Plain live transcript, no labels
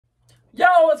Yo,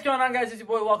 what's going on, guys? It's your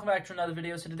boy. Welcome back to another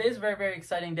video. So today's a very, very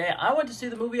exciting day. I went to see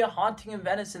the movie A Haunting in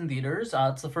Venice in theaters.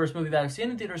 It's the first movie that I've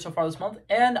seen in theaters so far this month,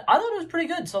 and I thought it was pretty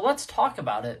good. So let's talk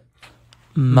about it.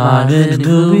 Modern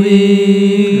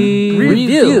movie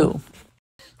review.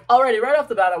 Alrighty, right off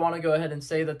the bat, I want to go ahead and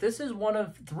say that this is one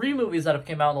of 3 movies that have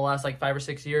come out in the last 5 or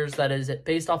 6 years that is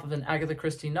based off of an Agatha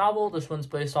Christie novel. This one's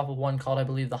based off of one called, I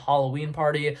believe, The Halloween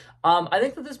Party. I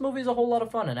think that this movie is a whole lot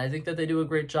of fun, and I think that they do a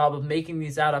great job of making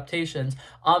these adaptations.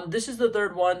 This is the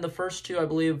 3rd one. The first 2, I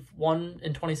believe, one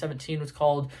in 2017 was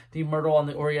called The Murder on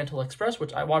the Oriental Express,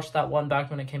 which I watched that one back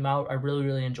when it came out. I really,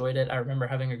 really enjoyed it. I remember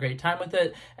having a great time with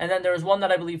it. And then there was one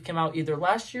that I believe came out either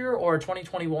last year or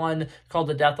 2021 called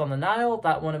The Death on the Nile.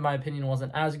 That one, in my opinion,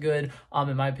 wasn't as good.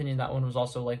 In my opinion, that one was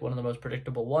also one of the most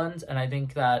predictable ones, and I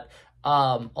think that a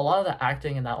lot of the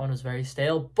acting in that one was very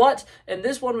stale. But in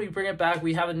this one, we bring it back.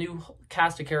 We have a new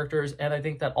cast of characters, and I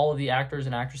think that all of the actors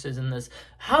and actresses in this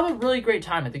have a really great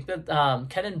time. I think that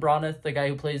Kenan Broniff, the guy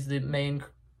who plays the main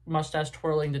mustache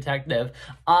twirling detective,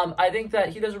 I think that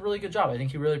he does a really good job. I think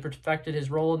he really perfected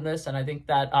his role in this, and I think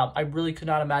that I really could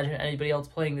not imagine anybody else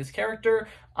playing this character.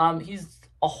 He's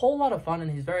a whole lot of fun, and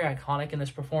he's very iconic in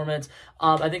this performance.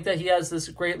 I think that he has this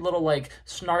great little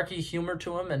snarky humor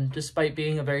to him, and despite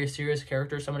being a very serious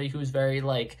character, somebody who's very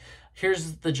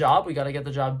here's the job, we got to get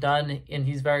the job done, and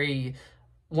he's very,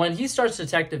 when he starts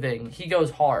detectiving, he goes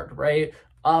hard, right?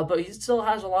 But he still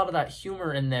has a lot of that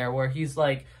humor in there where he's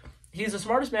the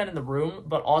smartest man in the room,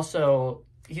 but also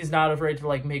he's not afraid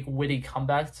to make witty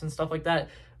comebacks and stuff like that.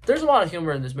 There's a lot of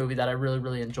humor in this movie that I really,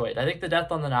 really enjoyed. I think The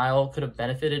Death on the Nile could have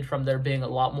benefited from there being a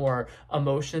lot more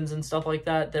emotions and stuff like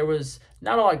that. There was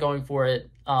not a lot going for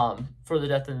it for The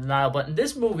Death on the Nile, but in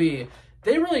this movie,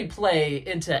 they really play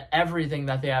into everything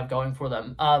that they have going for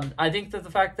them. I think that the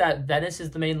fact that Venice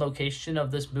is the main location of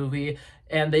this movie,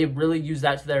 and they really use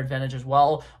that to their advantage as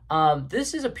well.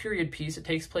 This is a period piece. It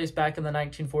takes place back in the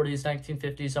 1940s,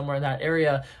 1950s, somewhere in that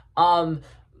area.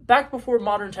 Back before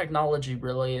modern technology,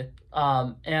 really.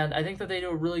 And I think that they do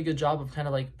a really good job of kind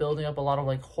of building up a lot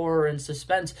of horror and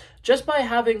suspense just by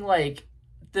having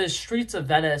the streets of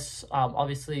Venice.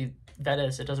 Obviously,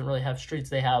 Venice, it doesn't really have streets.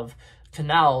 They have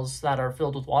canals that are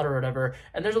filled with water or whatever,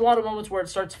 and there's a lot of moments where it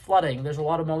starts flooding. There's a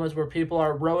lot of moments where people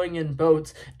are rowing in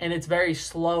boats, and it's very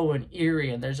slow and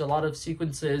eerie, and there's a lot of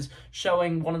sequences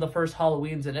showing one of the first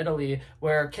Halloweens in Italy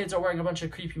where kids are wearing a bunch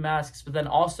of creepy masks, but then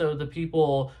also the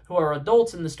people who are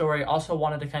adults in the story also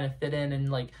wanted to kind of fit in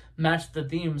and match the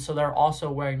theme, so they're also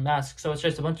wearing masks. So it's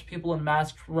just a bunch of people in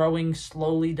masks rowing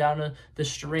slowly down the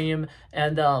stream,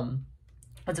 and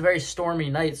it's a very stormy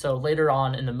night. So later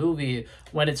on in the movie,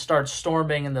 when it starts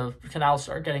storming and the canals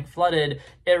start getting flooded,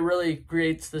 it really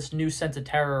creates this new sense of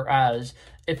terror, as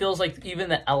it feels like even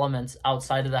the elements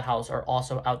outside of the house are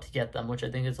also out to get them, which I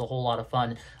think is a whole lot of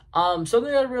fun.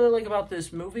 Something I really like about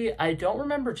this movie, I don't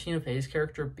remember Tina Fey's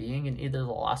character being in either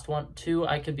the last one, too.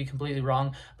 I could be completely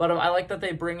wrong, but I like that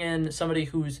they bring in somebody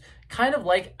who's kind of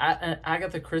like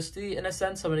Agatha Christie in a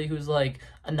sense, somebody who's a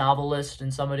novelist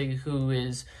and somebody who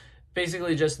is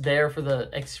basically just there for the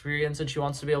experience, and she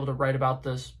wants to be able to write about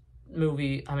this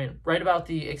movie. Write about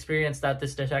the experience that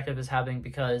this detective is having,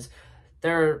 because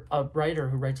they're a writer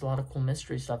who writes a lot of cool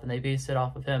mystery stuff, and they base it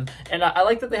off of him. And I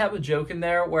like that they have a joke in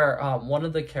there where one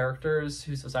of the characters,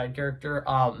 who's a side character,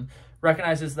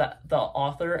 recognizes that the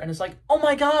author and is like, "Oh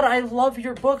my god, I love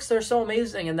your books, they're so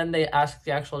amazing." And then they ask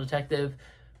the actual detective,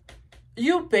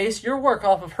 "You base your work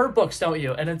off of her books, don't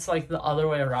you?" And it's the other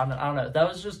way around. And I don't know. That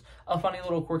was just a funny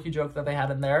little quirky joke that they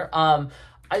had in there.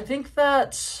 I think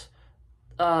that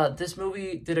this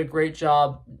movie did a great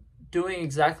job doing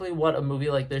exactly what a movie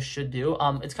like this should do.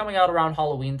 It's coming out around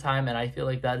Halloween time, and I feel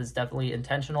like that is definitely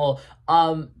intentional.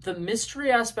 The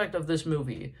mystery aspect of this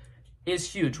movie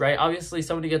is huge, right? Obviously,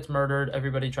 somebody gets murdered.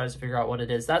 Everybody tries to figure out what it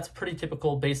is. That's pretty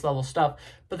typical base level stuff.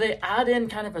 But they add in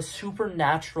kind of a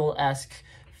supernatural-esque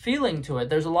feeling to it.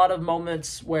 There's a lot of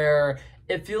moments where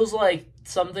it feels like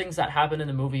some things that happen in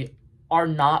the movie are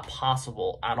not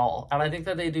possible at all. And I think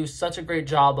that they do such a great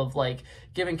job of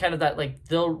giving kind of that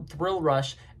thrill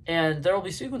rush. And there will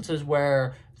be sequences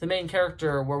where the main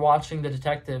character, we're watching the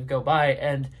detective go by,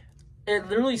 and it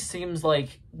literally seems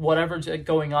like whatever's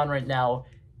going on right now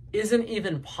isn't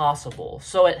even possible.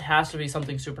 So it has to be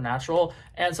something supernatural.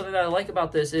 And something that I like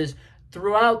about this is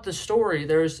throughout the story,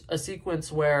 there's a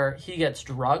sequence where he gets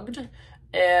drugged,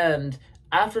 and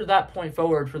after that point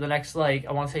forward, for the next, I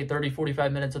want to say 30,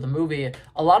 45 minutes of the movie,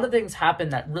 a lot of things happen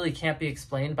that really can't be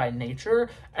explained by nature,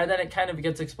 and then it kind of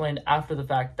gets explained after the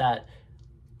fact that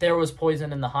there was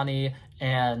poison in the honey,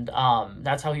 and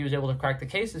that's how he was able to crack the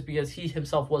case, is because he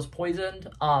himself was poisoned.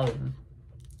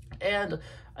 And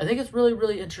I think it's really,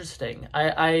 really interesting.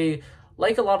 I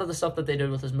like a lot of the stuff that they did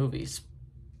with his movies.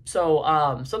 So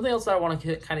something else that I want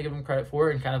to kind of give him credit for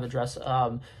and kind of address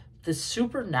the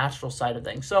supernatural side of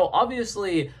things. So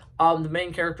obviously, the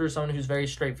main character is someone who's very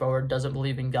straightforward, doesn't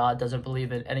believe in God, doesn't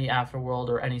believe in any afterworld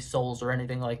or any souls or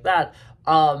anything like that.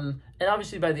 And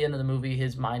obviously by the end of the movie,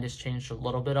 his mind has changed a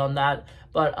little bit on that.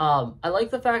 But I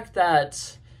like the fact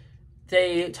that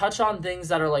they touch on things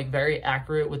that are like very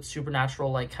accurate with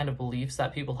supernatural like kind of beliefs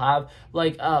that people have,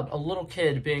 like a little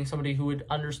kid being somebody who would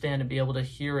understand and be able to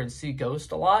hear and see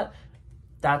ghosts a lot.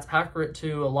 That's accurate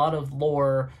to a lot of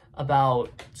lore about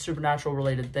supernatural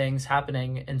related things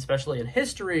happening, and especially in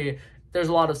history. There's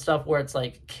a lot of stuff where it's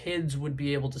like kids would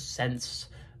be able to sense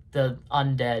the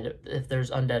undead if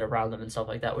there's undead around them and stuff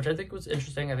like that, which I think was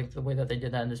interesting. I think the way that they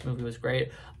did that in this movie was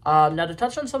great. Now to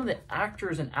touch on some of the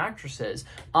actors and actresses,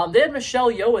 they had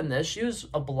Michelle Yeoh in this. She was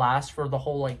a blast for the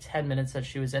whole like 10 minutes that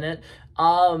she was in it.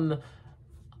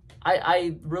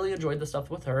 I really enjoyed the stuff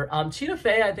with her. Tina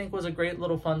Fey, I think, was a great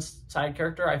little fun side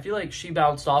character. I feel like she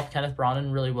bounced off Kenneth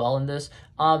Branagh really well in this.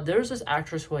 There's this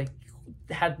actress who I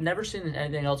had never seen in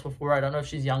anything else before. I don't know if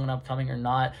she's young and upcoming or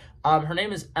not. Her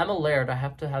name is Emma Laird. I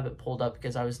have to have it pulled up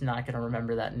because I was not going to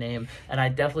remember that name, and I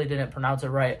definitely didn't pronounce it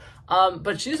right.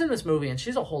 But she's in this movie, and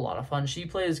she's a whole lot of fun. She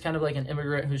plays kind of like an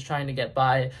immigrant who's trying to get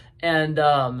by,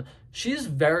 and she's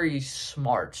very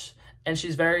smart. And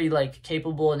she's very, like,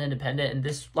 capable and independent. And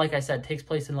this, like I said, takes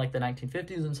place in, like, the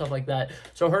 1950s and stuff like that.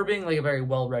 So her being, like, a very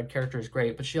well-read character is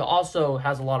great. But she also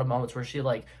has a lot of moments where she,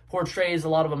 like, portrays a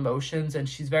lot of emotions. And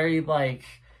she's very, like,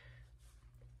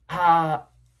 I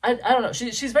don't know.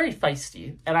 She's very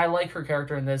feisty. And I like her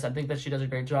character in this. I think that she does a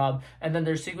great job. And then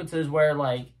there's sequences where,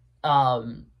 like,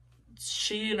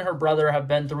 she and her brother have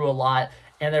been through a lot.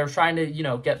 And they're trying to, you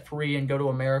know, get free and go to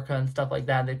America and stuff like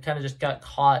that. And they've kind of just got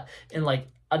caught in, like,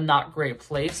 a not great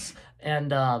place,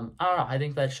 and I don't know, I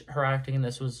think that her acting in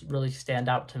this was really stand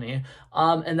out to me.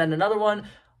 And then another one,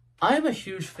 I'm a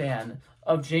huge fan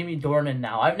of Jamie Dornan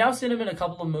now. I've now seen him in a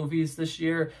couple of movies this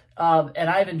year, and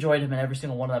I've enjoyed him in every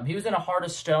single one of them. He was in A Heart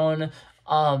of Stone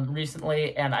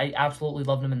recently, and I absolutely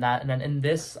loved him in that. And then in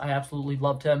this, I absolutely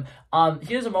loved him.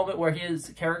 He has a moment where his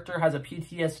character has a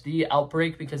PTSD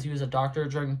outbreak because he was a doctor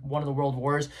during one of the world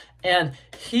wars, and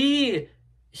he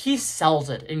sells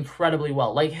it incredibly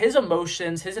well. Like, his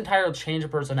emotions, his entire change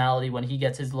of personality when he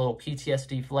gets his little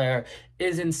PTSD flare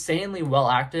is insanely well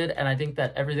acted, and I think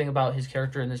that everything about his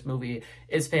character in this movie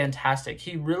is fantastic.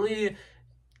 He really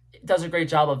does a great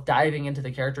job of diving into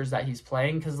the characters that he's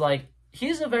playing, because, like,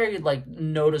 he's a very, like,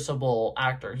 noticeable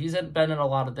actor. He's been in a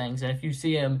lot of things, and if you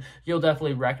see him, you'll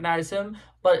definitely recognize him.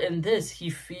 But in this, he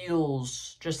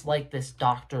feels just like this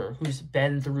doctor who's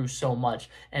been through so much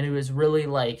and who is really,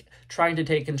 like, trying to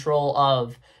take control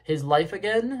of his life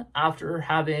again after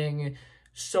having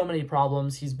so many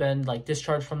problems. He's been, like,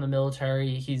 discharged from the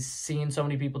military. He's seen so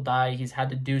many people die. He's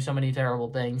had to do so many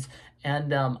terrible things.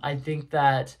 And I think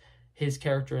that his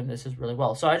character in this is really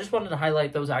well. So I just wanted to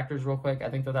highlight those actors real quick. I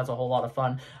think that that's a whole lot of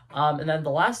fun. And then the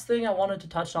last thing I wanted to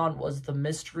touch on was the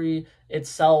mystery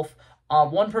itself.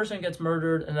 One person gets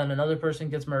murdered, and then another person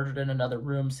gets murdered in another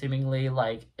room, seemingly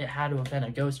like it had to have been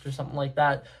a ghost or something like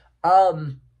that.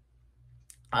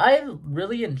 I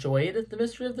really enjoyed the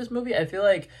mystery of this movie. I feel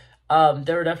like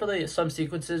there were definitely some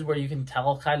sequences where you can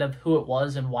tell kind of who it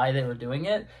was and why they were doing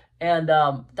it. And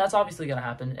that's obviously going to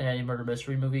happen in any murder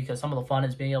mystery movie, because some of the fun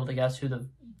is being able to guess who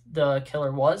the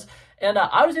killer was. And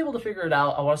I was able to figure it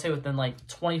out, I want to say, within like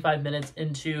 25 minutes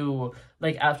into,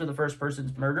 like, after the first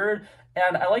person's murdered.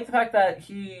 And I like the fact that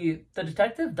the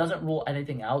detective doesn't rule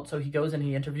anything out. So he goes and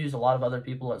he interviews a lot of other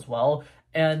people as well.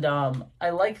 And I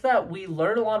like that we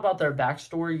learn a lot about their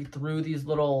backstory through these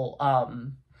little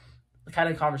kind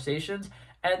of conversations.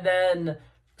 And then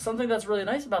something that's really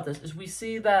nice about this is we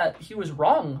see that he was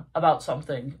wrong about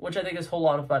something, which I think is a whole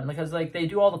lot of fun, because, like, they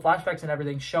do all the flashbacks and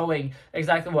everything showing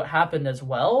exactly what happened as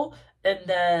well. And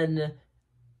then,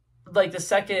 like, the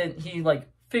second he, like,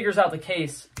 figures out the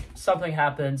case, something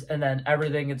happens, and then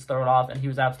everything gets thrown off, and he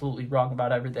was absolutely wrong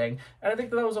about everything. And I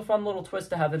think that was a fun little twist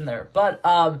to have in there. But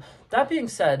that being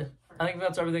said, I think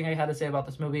that's everything I had to say about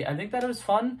this movie. I think that it was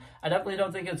fun. I definitely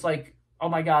don't think it's like, oh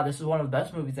my god, this is one of the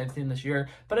best movies I've seen this year.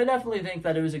 But I definitely think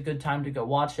that it was a good time to go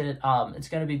watch it. It's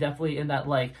going to be definitely in that,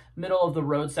 like, middle of the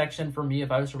road section for me if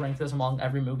I was to rank this among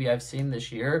every movie I've seen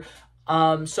this year.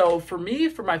 So for me,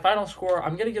 for my final score,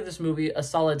 I'm going to give this movie a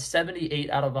solid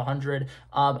 78 out of 100.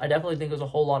 I definitely think it was a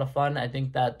whole lot of fun. I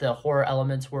think that the horror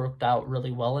elements worked out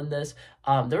really well in this.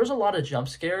 There was a lot of jump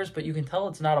scares, but you can tell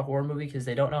it's not a horror movie because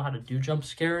they don't know how to do jump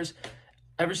scares.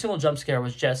 Every single jump scare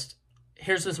was just,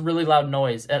 here's this really loud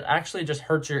noise. It actually just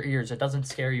hurts your ears. It doesn't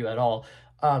scare you at all.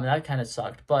 That kind of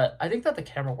sucked. But I think that the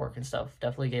camera work and stuff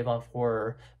definitely gave off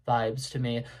horror vibes to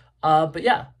me. But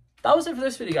yeah, that was it for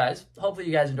this video, guys. Hopefully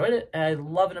you guys enjoyed it. And I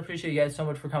love and appreciate you guys so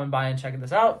much for coming by and checking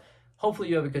this out. Hopefully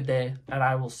you have a good day, and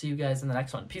I will see you guys in the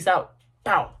next one. Peace out.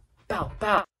 Bow, bow,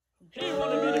 bow. He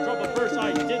wanted me to drop a verse,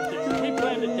 I did this. We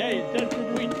planned a day, and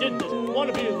then we did this.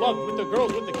 Wanna be in love with the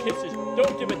girls with the kisses.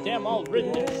 Don't give a damn, I'll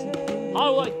rid this. I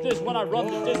like this when I run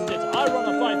the distance. I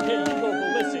run a 5K, you go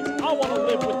ballistics. I wanna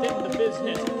live within the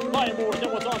business. Buying more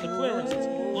than what's on the clearances.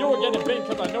 You're getting big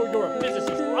because I know you're a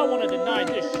physicist. I wanna deny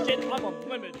this shit, I'm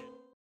unlimited.